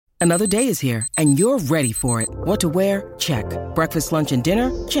Another day is here, and you're ready for it. What to wear? Check. Breakfast, lunch, and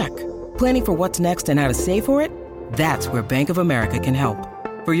dinner? Check. Planning for what's next and how to save for it? That's where Bank of America can help.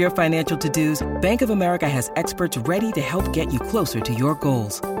 For your financial to-dos, Bank of America has experts ready to help get you closer to your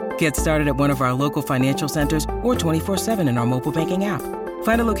goals. Get started at one of our local financial centers or 24/7 in our mobile banking app.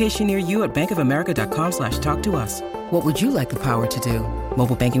 Find a location near you at bankofamerica.com/talktous. What would you like the power to do?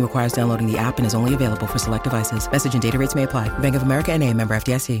 Mobile banking requires downloading the app and is only available for select devices. Message and data rates may apply. Bank of America N.A., member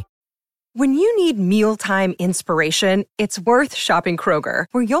FDIC. When you need mealtime inspiration, it's worth shopping Kroger,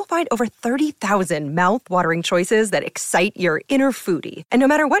 where you'll find over 30,000 mouth-watering choices that excite your inner foodie. And no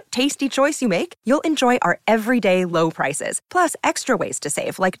matter what tasty choice you make, you'll enjoy our everyday low prices, plus extra ways to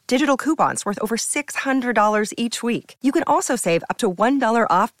save, like digital coupons worth over $600 each week. You can also save up to $1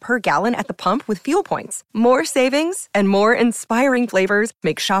 off per gallon at the pump with fuel points. More savings and more inspiring flavors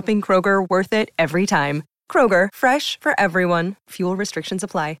make shopping Kroger worth it every time. Kroger, fresh for everyone. Fuel restrictions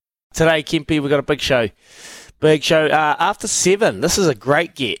apply. Today, Kempi, we've got a big show. Big show. After 7, this is a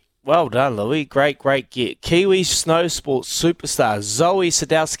great get. Well done, Louis. Great get. Kiwi snow sports superstar Zoe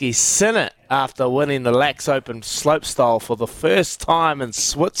Sadowski sent it after winning the Lax Open slopestyle for the first time in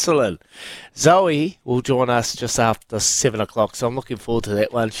Switzerland. Zoe will join us just after 7 o'clock, so I'm looking forward to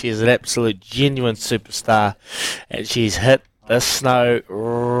that one. She is an absolute genuine superstar, and she's hit the snow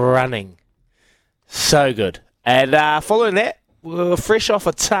running. So good. And following that, we were fresh off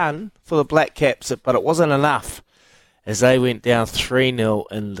a ton for the Black Caps, but it wasn't enough as they went down 3-0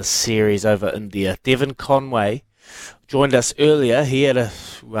 in the series over India. Devon Conway joined us earlier. He had a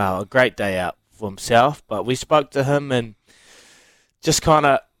great day out for himself, but we spoke to him and just kind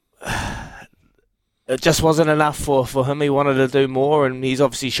of, it just wasn't enough for him. He wanted to do more, and he's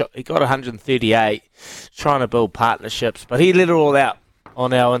obviously he got 138, trying to build partnerships, but he let it all out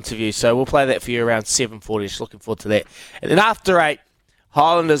on our interview, so we'll play that for you around 7:40. Just looking forward to that. And then after 8,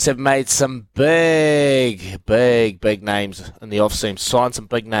 Highlanders have made some big names in the off-seam. Signed some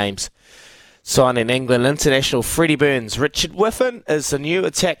big names. Signing England international Freddie Burns. Richard Whiffen is the new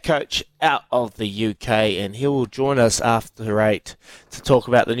attack coach out of the UK, and he will join us after 8 to talk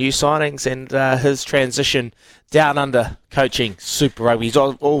about the new signings and his transition down under coaching Super Rugby. He's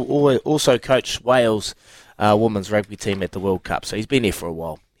also coached Wales women's rugby team at the World Cup, so he's been there for a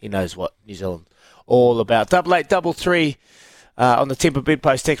while. He knows what New Zealand all about. 8833 on the Temper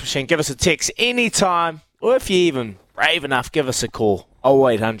Bedpost text machine. Give us a text anytime, or if you're even brave enough, give us a call.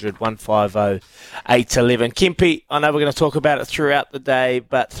 0800 150 811. Kempi, I know we're going to talk about it throughout the day,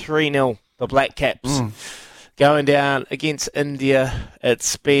 but 3-0, the Black Caps going down against India.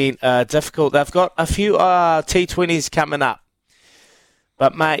 It's been difficult. They've got a few T20s coming up,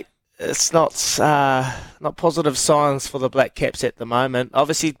 but mate, it's not positive signs for the Black Caps at the moment.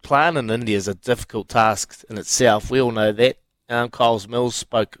 Obviously, playing in India is a difficult task in itself. We all know that. Kyle Mills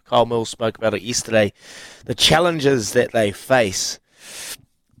spoke about it yesterday, the challenges that they face.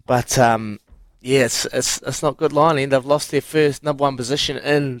 But it's not good lining. They've lost their first number 1 position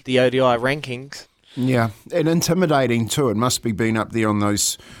in the ODI rankings. Yeah, and intimidating too. It must be being up there on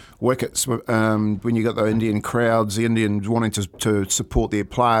those wickets when you got the Indian crowds, the Indians wanting to support their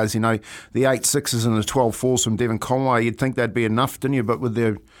players. You know, the 8-6s and the 12-4s from Devon Conway, you'd think that'd be enough, didn't you? But with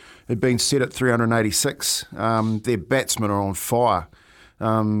it being set at 386, their batsmen are on fire.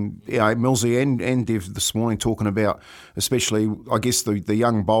 Millsy and Dev this morning talking about, especially, I guess, the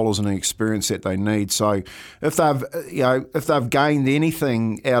young bowlers and the experience that they need. So if they've gained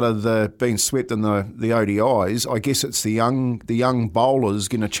anything out of being swept in the ODIs, I guess it's the young bowlers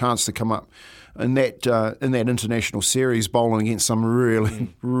getting a chance to come up in that international series, bowling against some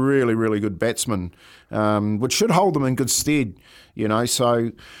really good batsmen, which should hold them in good stead. You know,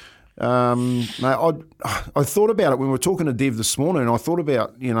 so. I thought about it when we were talking to Dev this morning. I thought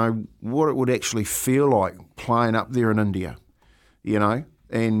about, what it would actually feel like playing up there in India,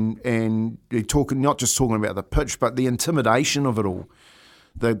 and you're talking, not just talking about the pitch, but the intimidation of it all,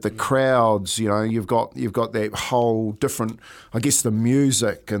 the crowds. You've got that whole different, I guess, the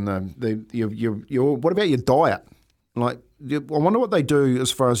music and what about your diet? Like, I wonder what they do as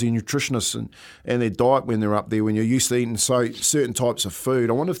far as the nutritionists and their diet when they're up there, when you're used to eating certain types of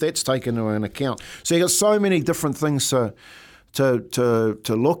food. I wonder if that's taken into an account. So you've got so many different things to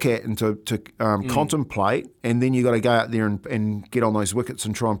look at and to contemplate, and then you've got to go out there and get on those wickets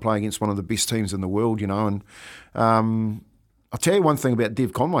and try and play against one of the best teams in the world, And I'll tell you one thing about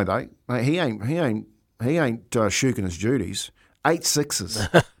Dev Conway, though. Mate, he ain't shirking his duties. 8 sixes.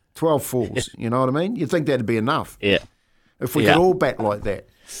 12 fours, you know what I mean? You'd think that'd be enough. Yeah. If we could all bat like that.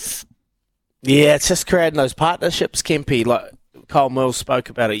 Yeah, it's just creating those partnerships, Kempi. Like, Kyle Mills spoke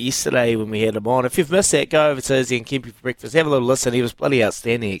about it yesterday when we had him on. If you've missed that, go over to Izzy and Kempy for breakfast. Have a little listen. He was bloody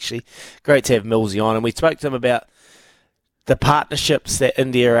outstanding, actually. Great to have Millsy on. And we spoke to him about the partnerships that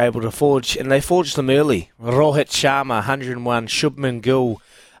India are able to forge, and they forged them early. Rohit Sharma, 101. Shubman Gill,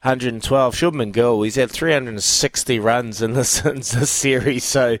 112. Shubman Gill, he's had 360 runs in this series.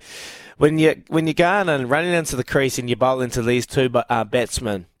 So when you're going and running into the crease and you bowl into these two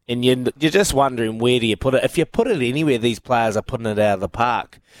batsmen, and you're just wondering where do you put it. If you put it anywhere, these players are putting it out of the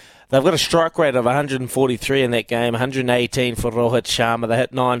park. They've got a strike rate of 143 in that game, 118 for Rohit Sharma. They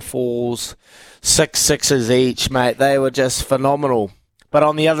hit 9 fours, 6 sixes each, mate. They were just phenomenal. But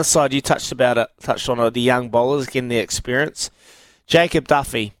on the other side, you touched on it, the young bowlers getting the experience. Jacob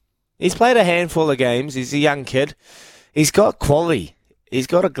Duffy, he's played a handful of games. He's a young kid. He's got quality. He's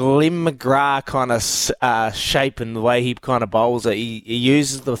got a Glenn McGrath kind of shape in the way he kind of bowls it. He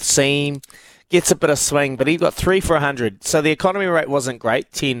uses the seam, gets a bit of swing, but he got 3 for 100. So the economy rate wasn't great,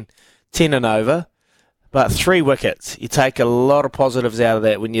 10 and over, but 3 wickets. You take a lot of positives out of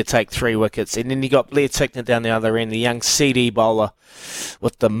that when you take 3 wickets. And then you got Blair Tickner down the other end, the young CD bowler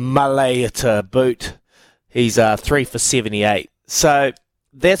with the Malay to boot. He's 3 for 78. So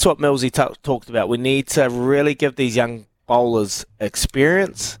that's what Millsy talked about. We need to really give these young bowlers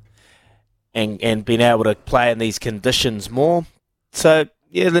experience and being able to play in these conditions more. So,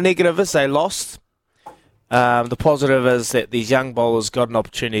 yeah, the negative is they lost. The positive is that these young bowlers got an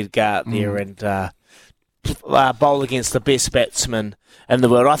opportunity to go out there and bowl against the best batsmen in the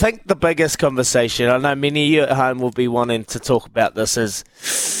world. I think the biggest conversation, I know many of you at home will be wanting to talk about this, is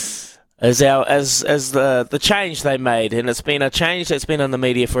the change they made, and it's been a change that's been in the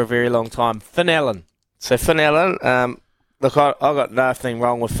media for a very long time. Finn Allen. So Finn Allen, look, I got nothing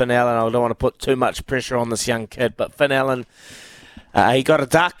wrong with Finn Allen. I don't want to put too much pressure on this young kid, but Finn Allen, he got a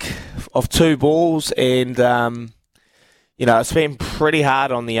duck of 2 balls, and it's been pretty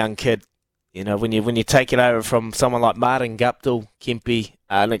hard on the young kid. You know, when you take it over from someone like Martin Guptill, Kempy,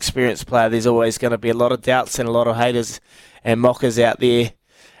 an experienced player, there's always going to be a lot of doubts and a lot of haters and mockers out there.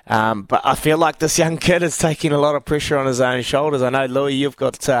 But I feel like this young kid is taking a lot of pressure on his own shoulders. I know, Louis, you've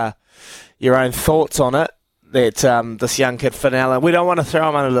got your own thoughts on it, that this young kid, Finn Allen, we don't want to throw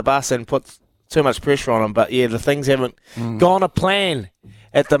him under the bus and put too much pressure on him, but yeah, the things haven't gone to plan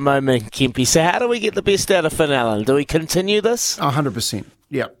at the moment, Kempy. So how do we get the best out of Finn Allen? Do we continue this? 100%.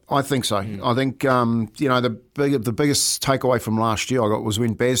 Yeah, I think so. I think the biggest takeaway from last year I got was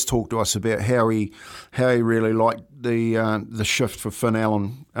when Baz talked to us about how he really liked the shift for Finn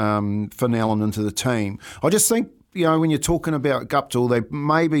Allen into the team. I just think, when you're talking about Guptill, they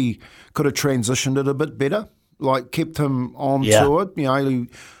maybe could have transitioned it a bit better, like kept him on to it.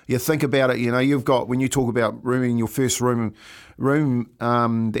 You think about it, you've got, when you talk about rooming, your first room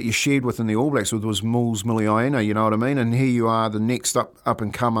that you shared with in the All Blacks was Mills Miliaina, you know what I mean? And here you are, the next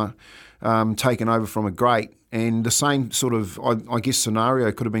up-and-comer, taken over from a great. And the same sort of, I guess,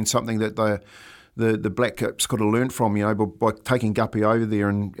 scenario could have been something that the Black Caps could have learnt from, by taking Guppy over there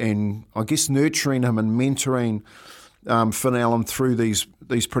and I guess nurturing him and mentoring Finn Allen through these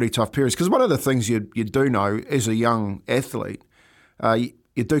pretty tough periods. Because one of the things you do know as a young athlete,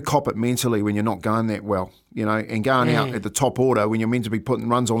 you do cop it mentally when you're not going that well, and going out at the top order when you're meant to be putting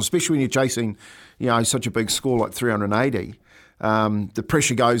runs on, especially when you're chasing, such a big score like 380. The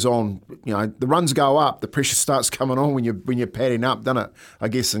pressure goes on, the runs go up, the pressure starts coming on when you're padding up, doesn't it? I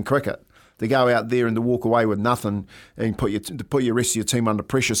guess in cricket, to go out there and to walk away with nothing and to put your rest of your team under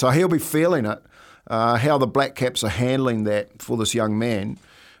pressure. So he'll be feeling it. How the Black Caps are handling that for this young man.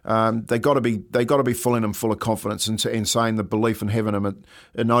 They got to be filling him full of confidence and saying the belief in having him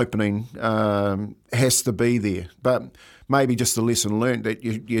an opening has to be there. But maybe just the lesson learnt that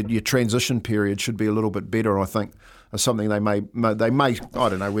your transition period should be a little bit better. I think is something they may I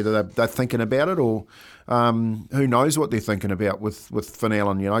don't know whether they're thinking about it or who knows what they're thinking about with Finn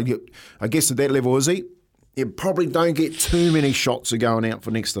Allen. I guess at that level, is he? You probably don't get too many shots of going out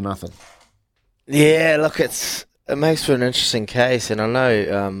for next to nothing. Yeah, look, it makes for an interesting case, and I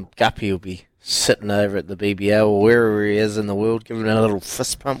know Guppy will be sitting over at the BBL or wherever he is in the world giving a little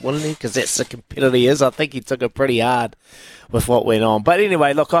fist pump, wouldn't he? Because that's the competitor he is. I think he took it pretty hard with what went on. But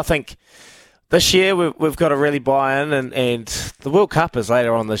anyway, look, I think this year we've got to really buy in, and the World Cup is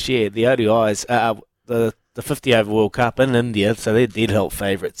later on this year. The ODIs, the 50-over World Cup in India, so they're dead health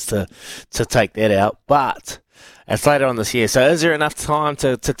favourites to take that out. But it's later on this year. So is there enough time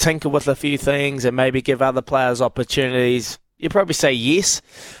to tinker with a few things and maybe give other players opportunities? You'd probably say yes.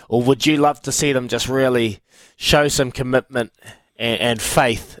 Or would you love to see them just really show some commitment and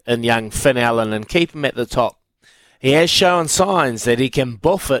faith in young Finn Allen and keep him at the top? He has shown signs that he can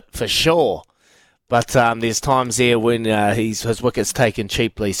buff it for sure. But there's times there when his wicket's taken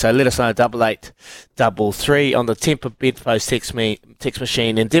cheaply. So let us know, 8833 on the Temper Bedpost text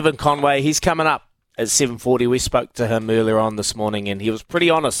machine. And Devon Conway, he's coming up at 7:40. We spoke to him earlier on this morning, and he was pretty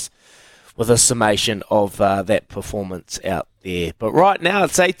honest with a summation of that performance out there. But right now,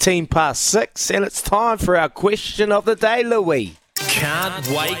 it's 18 past 6, and it's time for our question of the day, Louis. Can't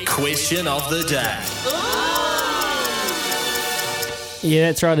wait question of the day. Yeah,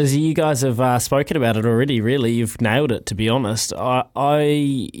 that's right. As you guys have spoken about it already, really, you've nailed it, to be honest.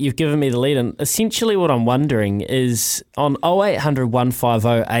 You've given me the lead. And essentially what I'm wondering is on 0800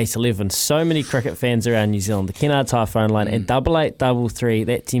 150 811, so many cricket fans around New Zealand, the Kennards High phone line, and 8833,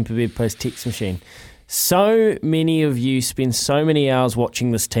 that Temper Bedpost text machine. So many of you spend so many hours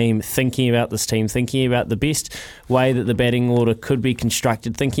watching this team, thinking about this team, thinking about the best way that the batting order could be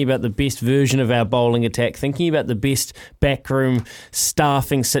constructed, thinking about the best version of our bowling attack, thinking about the best backroom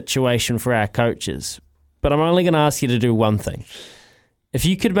staffing situation for our coaches. But I'm only going to ask you to do one thing. If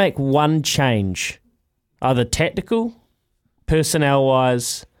you could make one change, either tactical,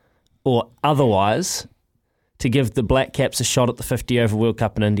 personnel-wise, or otherwise, to give the Black Caps a shot at the 50-over World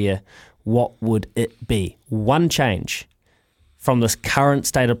Cup in India, what would it be? One change from this current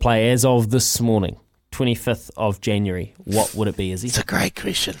state of play as of this morning, 25th of January. What would it be, Izzy? It's a great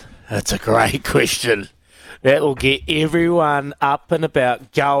question. That's a great question. That will get everyone up and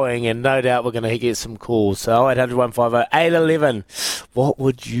about going, and no doubt we're going to get some calls. So 0800 150 811. What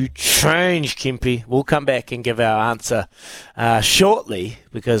would you change, Kempy? We'll come back and give our answer shortly,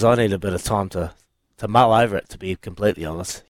 because I need a bit of time to mull over it, to be completely honest.